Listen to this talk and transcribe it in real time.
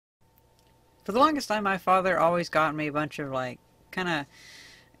For the longest time, my father always got me a bunch of like kind of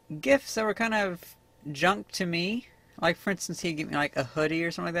gifts that were kind of junk to me. Like for instance, he'd give me like a hoodie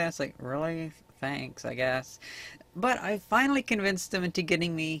or something like that. It's like, really? Thanks, I guess. But I finally convinced him into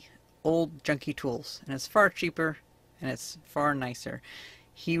getting me old junky tools, and it's far cheaper and it's far nicer.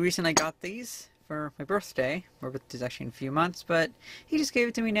 He recently got these for my birthday. My birthday's actually in a few months, but he just gave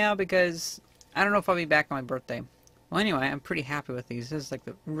it to me now because I don't know if I'll be back on my birthday. Well, anyway, I'm pretty happy with these. This is like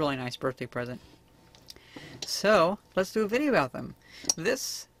a really nice birthday present. So, let's do a video about them.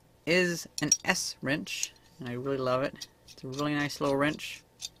 This is an S wrench, and I really love it. It's a really nice little wrench.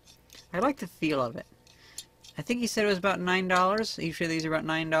 I like the feel of it. I think he said it was about $9. Usually these are about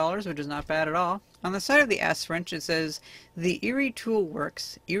 $9, which is not bad at all. On the side of the S wrench it says, The Erie Tool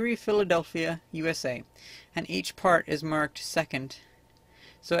Works, Erie, Philadelphia, USA. And each part is marked second.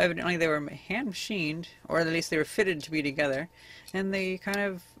 So evidently they were hand machined, or at least they were fitted to be together, and they kind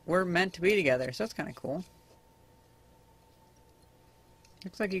of were meant to be together, so that's kind of cool.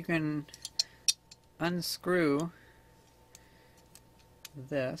 Looks like you can unscrew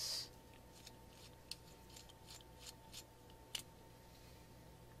this.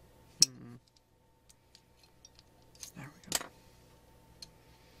 There we go.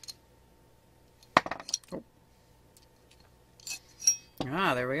 Oh.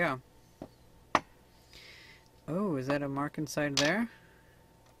 Ah, there we go. Oh, is that a mark inside there?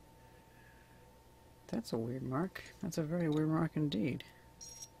 That's a weird mark. That's a very weird mark indeed.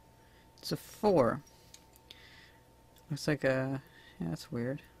 It's a 4. Looks like a... yeah, that's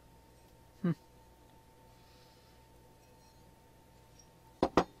weird.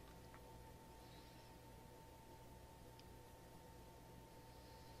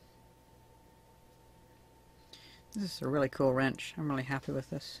 This is a really cool wrench. I'm really happy with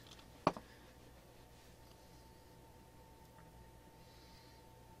this.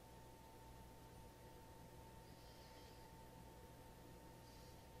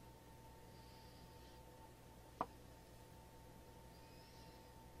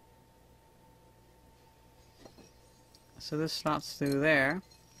 So this slots through there.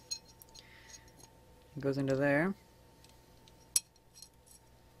 It goes into there.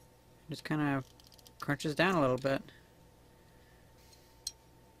 Just kind of crunches down a little bit.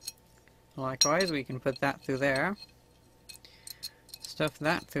 Likewise, we can put that through there. Stuff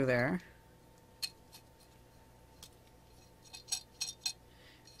that through there.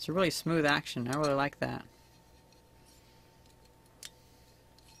 It's a really smooth action. I really like that.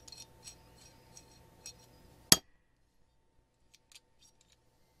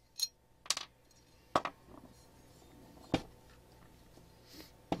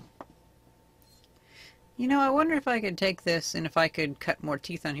 You know, I wonder if I could take this and if I could cut more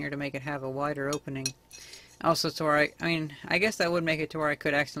teeth on here to make it have a wider opening. Also to where I mean, I guess that would make it to where I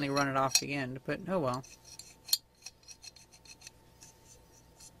could accidentally run it off the end, but oh well.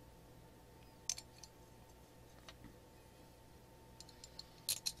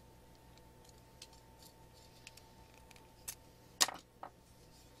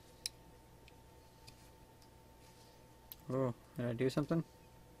 Oh, did I do something?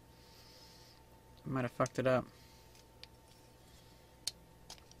 I might have fucked it up.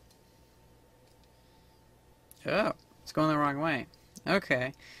 Oh, it's going the wrong way.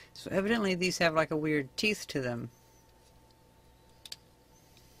 Okay, so evidently these have like a weird teeth to them.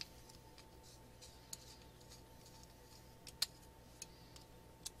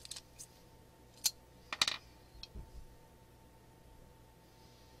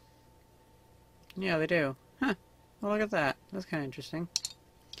 Yeah, they do. Huh. Well, look at that. That's kind of interesting.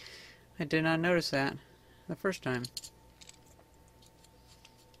 I did not notice that the first time.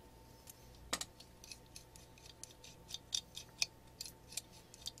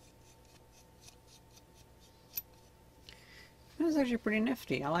 That's actually pretty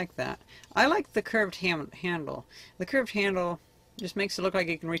nifty. I like that. I like the curved handle. The curved handle just makes it look like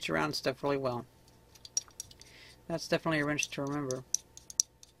you can reach around stuff really well. That's definitely a wrench to remember.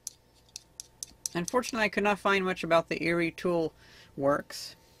 Unfortunately, I could not find much about the Erie Tool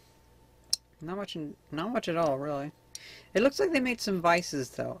Works. Not much at all, really. It looks like they made some vices,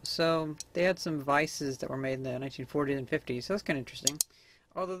 though. So they had some vices that were made in the 1940s and 50s. So that's kind of interesting.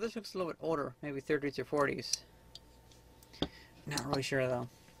 Although this looks a little bit older, maybe 30s or 40s. Not really sure, though.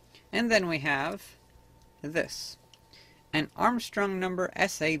 And then we have this. An Armstrong number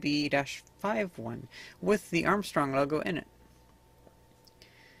SAB-51 with the Armstrong logo in it.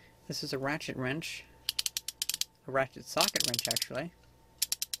 This is a ratchet wrench. A ratchet socket wrench, actually.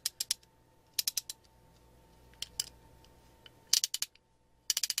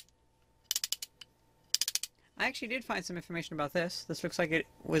 I actually did find some information about this. This looks like it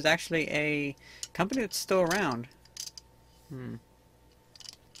was actually a company that's still around.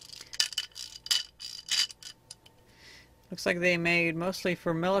 Looks like they made mostly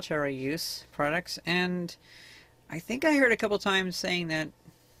for military use products, and I think I heard a couple times saying that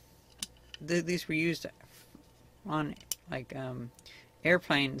these were used on like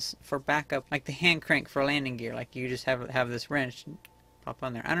airplanes for backup, like the hand crank for landing gear. Like you just have this wrench and pop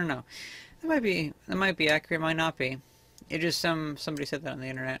on there. I don't know. That might be accurate. Might not be. It just somebody said that on the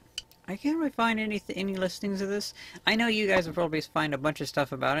internet. I can't really find any listings of this. I know you guys will probably find a bunch of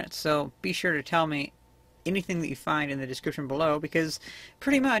stuff about it, so be sure to tell me anything that you find in the description below, because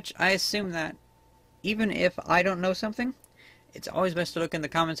pretty much I assume that even if I don't know something, it's always best to look in the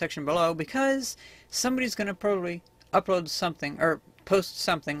comment section below, because somebody's going to probably upload something or post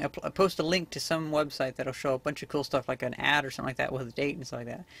something, post a link to some website that'll show a bunch of cool stuff, like an ad or something like that with a date and stuff like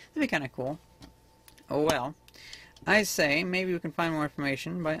that. That'd be kind of cool. Oh well, I say maybe we can find more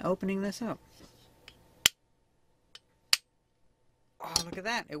information by opening this up. Oh, look at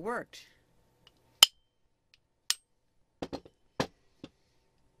that, it worked.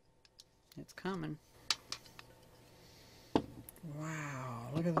 It's coming. Wow,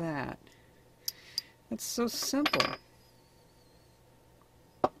 look at that. That's so simple.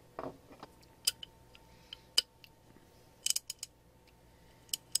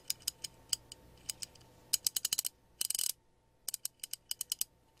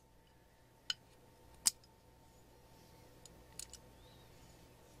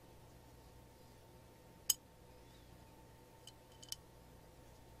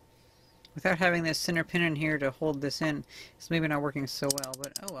 Without having this center pin in here to hold this in, it's maybe not working so well,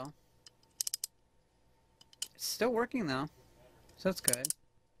 but oh well. It's still working though, so that's good.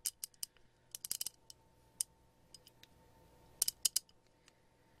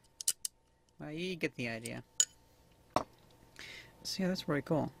 Well, you get the idea. So yeah, that's really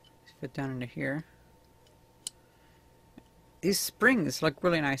cool. Let's fit down into here. These springs look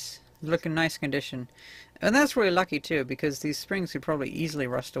really nice. Look in nice condition. And that's really lucky too, because these springs could probably easily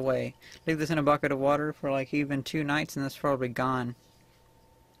rust away. Leave this in a bucket of water for like even 2 nights and it's probably gone.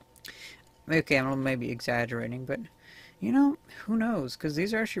 Okay, I'm maybe exaggerating, but you know, who knows? Because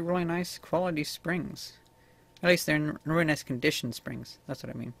these are actually really nice quality springs. At least they're in really nice condition springs. That's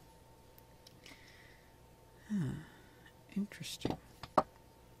what I mean. Interesting.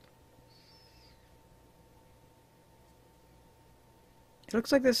 It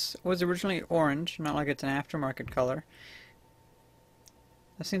looks like this was originally orange, not like it's an aftermarket color.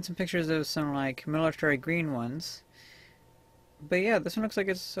 I've seen some pictures of some like military green ones. But yeah, this one looks like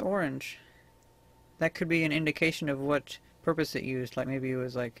it's orange. That could be an indication of what purpose it used. Like maybe it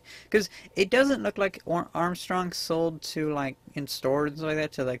was like... Because it doesn't look like Armstrong sold to like in stores and stuff like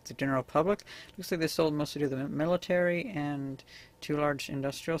that to like the general public. It looks like they sold mostly to the military and to large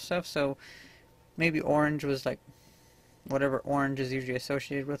industrial stuff. So maybe orange was like whatever orange is usually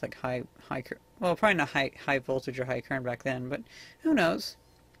associated with, like high well, probably not high voltage or high current back then, but who knows?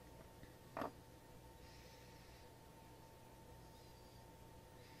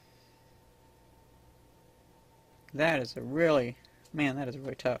 That is a really, man, that is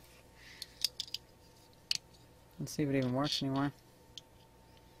really tough. Let's see if it even works anymore.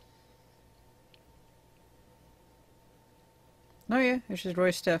 Oh yeah, it's just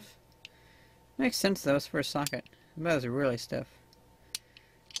really stiff. Makes sense though, it's for a socket. That was really stiff.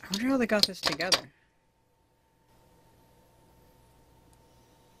 I wonder how they got this together.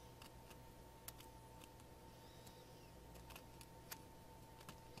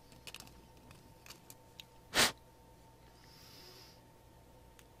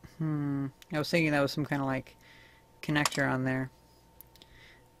 I was thinking that was some kind of like connector on there.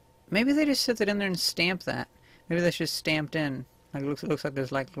 Maybe they just set it in there and stamped that. Maybe that's just stamped in. Like it looks like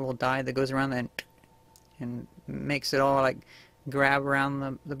there's like a little die that goes around that and makes it all like grab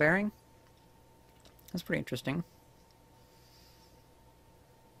around the bearing. That's pretty interesting.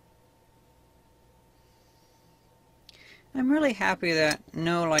 I'm really happy that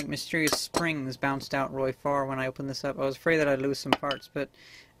no like mysterious springs bounced out really far when I opened this up. I was afraid that I'd lose some parts, but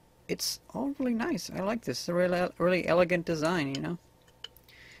it's all really nice. I like this. It's a really elegant design, you know.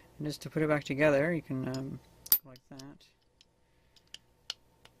 And just to put it back together, you can like that.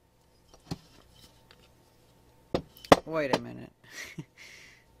 Wait a minute.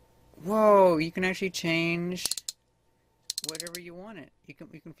 Whoa, you can actually change whatever you want it. You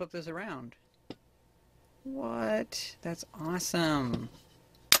can flip this around. What? That's awesome.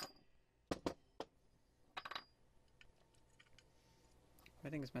 I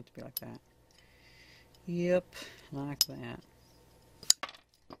think it's meant to be like that. Yep, like that.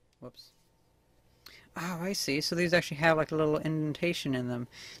 Whoops. Oh, I see. So these actually have like a little indentation in them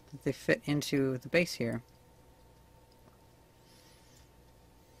that they fit into the base here.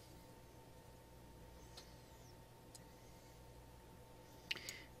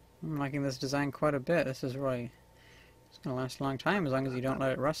 I'm liking this design quite a bit. This is really, it's going to last a long time as long as you don't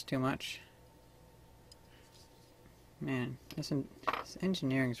let it rust too much. Man, this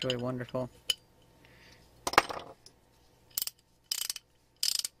engineering is really wonderful.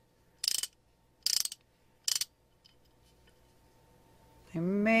 I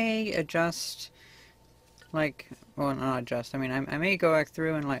may adjust, like, well, not adjust, I mean, I may go back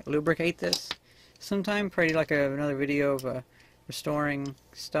through and, like, lubricate this sometime, probably like another video of restoring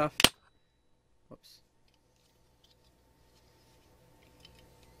stuff. Whoops.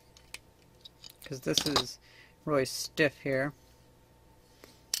 Because this is really stiff here.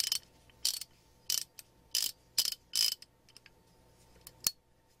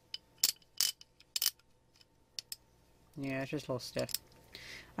 Yeah, it's just a little stiff.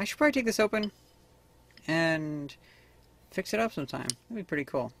 I should probably take this open and fix it up sometime. That'd be pretty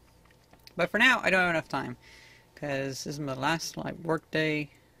cool. But for now, I don't have enough time because this is my last work day,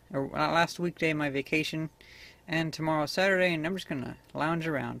 or last weekday of my vacation, and tomorrow's Saturday, and I'm just gonna lounge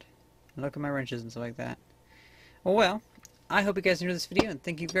around and look at my wrenches and stuff like that. Well, I hope you guys enjoyed this video, and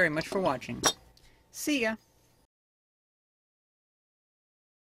thank you very much for watching. See ya!